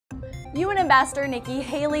UN Ambassador Nikki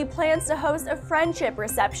plans to host a friendship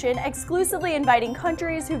reception exclusively inviting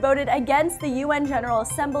countries who voted against the UN General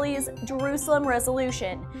Assembly's Jerusalem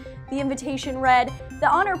resolution. The invitation read, "The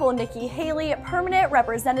Honorable Nikki Haley, Permanent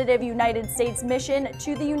Representative United States Mission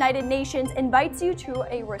to the United Nations, invites you to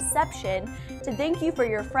a reception to thank you for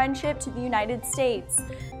your friendship to the United States."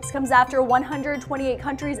 This comes after 128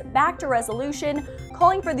 countries backed a resolution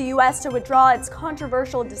calling for the U.S. to withdraw its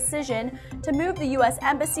controversial decision to move the U.S.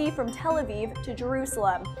 Embassy from Tel Aviv to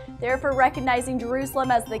Jerusalem, therefore recognizing Jerusalem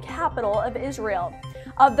as the capital of Israel.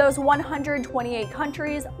 Of those 128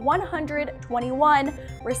 countries, 121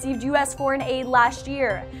 received U.S. foreign aid last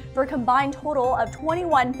year for a combined total of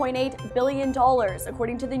 $21.8 billion,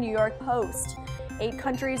 according to the New York Post. 8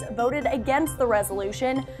 countries voted against the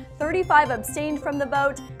resolution, 35 abstained from the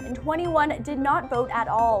vote, and 21 did not vote at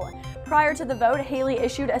all. Prior to the vote, Haley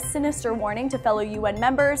issued a sinister warning to fellow UN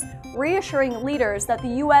members, reassuring leaders that the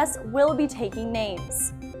U.S. will be taking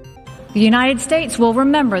names. The United States will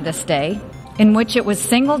remember this day in which it was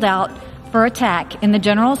singled out for attack in the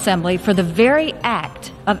General Assembly for the very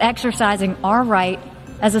act of exercising our right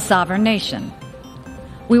as a sovereign nation.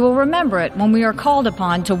 We will remember it when we are called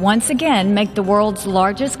upon to once again make the world's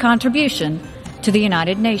largest contribution to the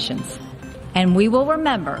United Nations. And we will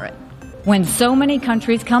remember it when so many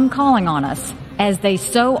countries come calling on us, as they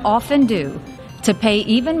so often do, to pay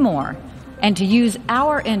even more and to use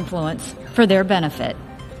our influence for their benefit.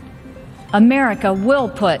 America will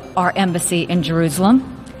put our embassy in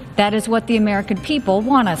Jerusalem. That is what the American people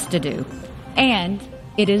want us to do. And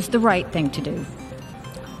it is the right thing to do.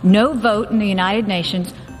 No vote in the United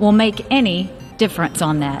Nations will make any difference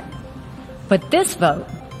on that. But this vote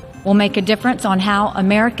will make a difference on how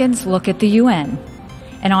Americans look at the UN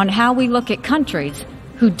and on how we look at countries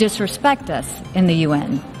who disrespect us in the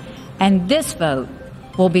UN. And this vote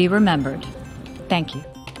will be remembered. Thank you.